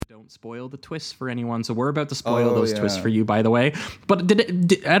spoil the twists for anyone. So we're about to spoil those twists for you, by the way. But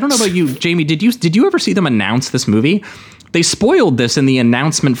I don't know about you, Jamie. Did you ever see them announce this movie? They spoiled this in the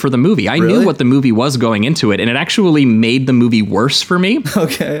announcement for the movie. I knew what the movie was going into it, and it actually made the movie worse for me.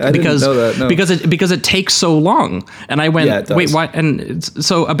 Okay, I didn't know that. No. Because it takes so long, and I went, wait, what? And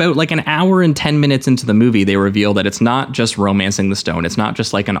so about like an hour and 10 minutes into the movie, they reveal that it's not just romancing the stone. It's not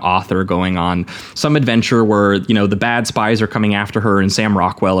just like an author going on some adventure where the bad spies are coming after her, and Sam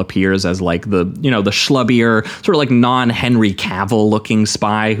Rockwell appears as like the schlubbier, sort of like non-Henry Cavill looking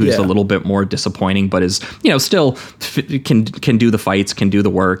spy who's a little bit more disappointing, but is still can do the fights, can do the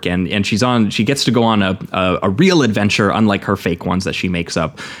work, and she gets to go on a real adventure, unlike her fake ones that she makes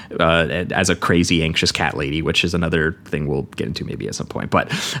up as a crazy anxious cat lady, which is another thing we'll get into maybe at some point. But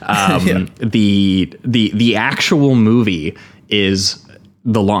the actual movie is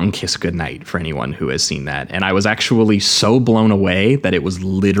The Long Kiss Goodnight, for anyone who has seen that. And I was actually so blown away that it was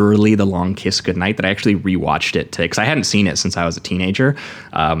literally The Long Kiss Goodnight that I actually rewatched it because I hadn't seen it since I was a teenager.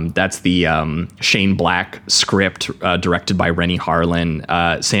 That's the Shane Black script, directed by Rennie Harlan.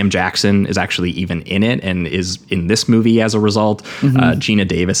 Sam Jackson is actually even in it and is in this movie as a result. Gina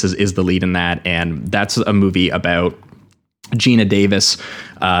Davis is the lead in that. And that's a movie about Gina Davis,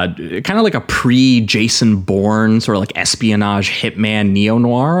 kind of like a pre-Jason Bourne sort of like espionage hitman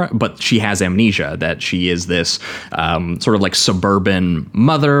neo-noir, but she has amnesia, that she is this sort of like suburban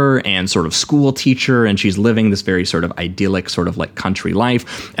mother and sort of school teacher, and she's living this very sort of idyllic sort of like country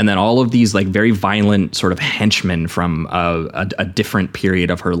life. And then all of these like very violent sort of henchmen from a different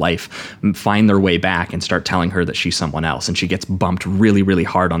period of her life find their way back and start telling her that she's someone else. And she gets bumped really, really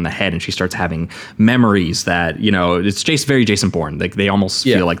hard on the head, and she starts having memories that, it's very Jason Bourne. Like they almost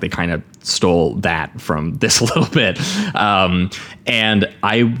feel like they kind of stole that from this a little bit. And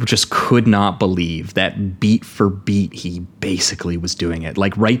I just could not believe that beat for beat, he basically was doing it.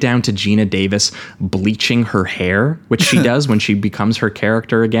 Like right down to Gina Davis bleaching her hair, which she does when she becomes her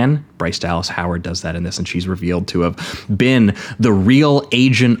character again. Bryce Dallas Howard does that in this, and she's revealed to have been the real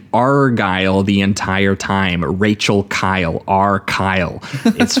Agent Argyle the entire time. Rachel Kyle, Kyle.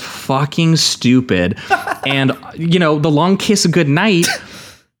 It's fucking stupid. And, The Long Kiss Goodnight,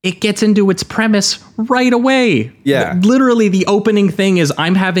 it gets into its premise right away. Yeah. Literally, the opening thing is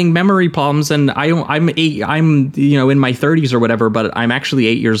I'm having memory problems, and I'm in my 30s or whatever, but I'm actually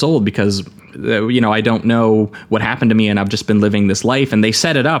 8 years old because I don't know what happened to me, and I've just been living this life. And they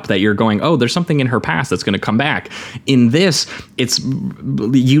set it up that you're going, oh, there's something in her past that's going to come back. In this, it's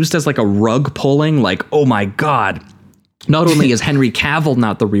used as like a rug pulling, like, oh my God. Not only is Henry Cavill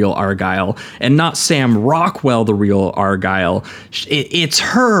not the real Argyle, and not Sam Rockwell the real Argyle, it's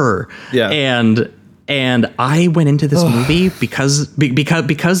her. Yeah. And I went into this movie because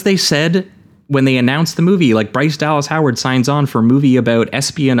they said when they announced the movie, like Bryce Dallas Howard signs on for a movie about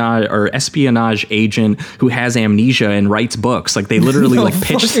espionage agent who has amnesia and writes books. Like they literally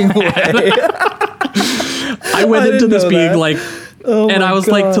pitched that. I went into this being like. And I was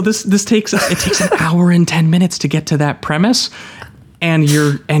like, so this takes an hour and 10 minutes to get to that premise. And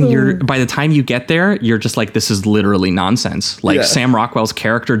you're by the time you get there, you're just like, this is literally nonsense. Like Sam Rockwell's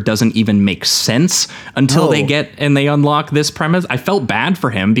character doesn't even make sense until they unlock this premise. I felt bad for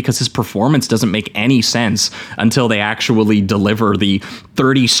him because his performance doesn't make any sense until they actually deliver the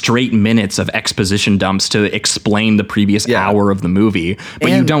 30 straight minutes of exposition dumps to explain the previous hour of the movie. But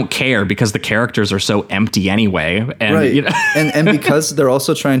you don't care because the characters are so empty anyway. And, and because they're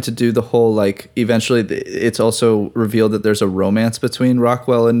also trying to do the whole, like, eventually it's also revealed that there's a romance between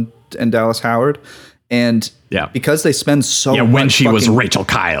Rockwell and Dallas Howard, and because they spend so much when she was Rachel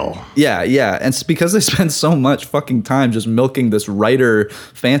Kyle, and it's because they spend so much fucking time just milking this writer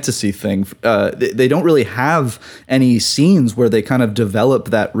fantasy thing. They don't really have any scenes where they kind of develop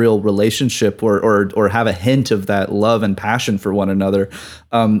that real relationship or have a hint of that love and passion for one another.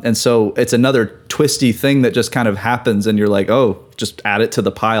 And so it's another twisty thing that just kind of happens, and you're like, oh, just add it to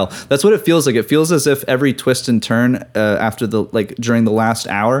the pile. That's what it feels like. It feels as if every twist and turn during the last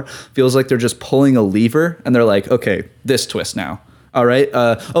hour feels like they're just pulling a lever, and they're like, okay, this twist now. All right.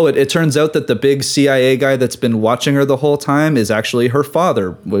 It turns out that the big CIA guy that's been watching her the whole time is actually her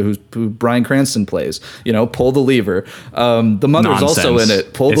father, who Bryan Cranston plays. Pull the lever. The mother's also in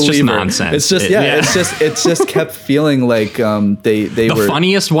it. Pull the lever. It's just nonsense. It's just kept feeling like they were. The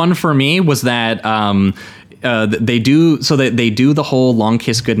funniest one for me was that. They do the whole Long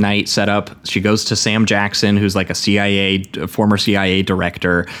Kiss Goodnight setup. She goes to Sam Jackson, who's like a former CIA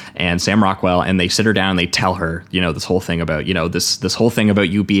director, and Sam Rockwell, and they sit her down and they tell her, this whole thing about, this whole thing about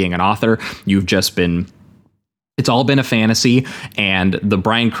you being an author. You've just been It's all been a fantasy, and the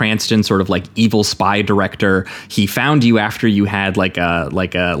Bryan Cranston sort of like evil spy director, he found you after you had like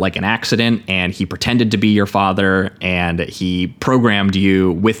an accident, and he pretended to be your father, and he programmed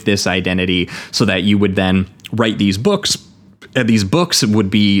you with this identity so that you would then write these books, and these books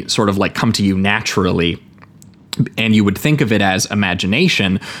would be sort of like come to you naturally. And you would think of it as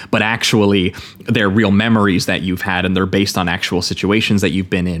imagination, but actually they're real memories that you've had, and they're based on actual situations that you've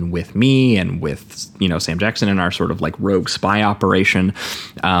been in with me and with, you know, Sam Jackson and our sort of like rogue spy operation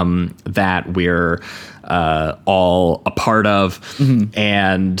that we're all a part of. Mm-hmm.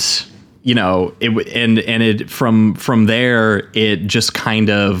 And, you know, it from there, it just kind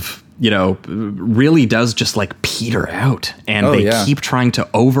of, you know, really does just like peter out, and they keep trying to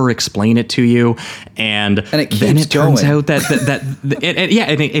over explain it to you, and then it turns out that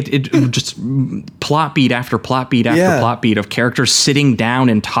it just plot beat after plot beat after plot beat of characters sitting down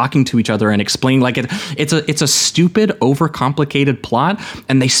and talking to each other and explaining, like it's a stupid, overcomplicated plot,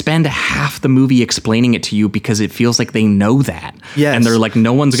 and they spend half the movie explaining it to you because it feels like they know that, and they're like,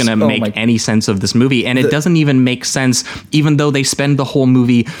 no one's gonna make any sense of this movie, and it doesn't even make sense, even though they spend the whole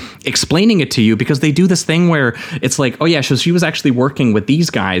movie explaining it to you, because they do this thing where it's like, oh yeah, so she was actually working with these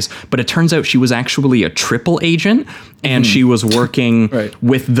guys, but it turns out she was actually a triple agent, and she was working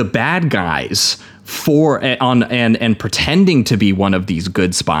with the bad guys and pretending to be one of these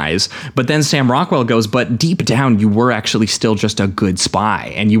good spies. But then Sam Rockwell goes, but deep down you were actually still just a good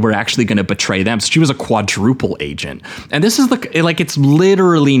spy, and you were actually going to betray them. So she was a quadruple agent, and this is like it's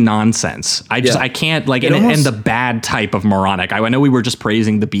literally nonsense. I can't like, and the bad type of moronic. I know we were just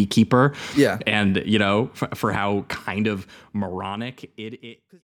praising the Beekeeper, and you know, for how kind of moronic it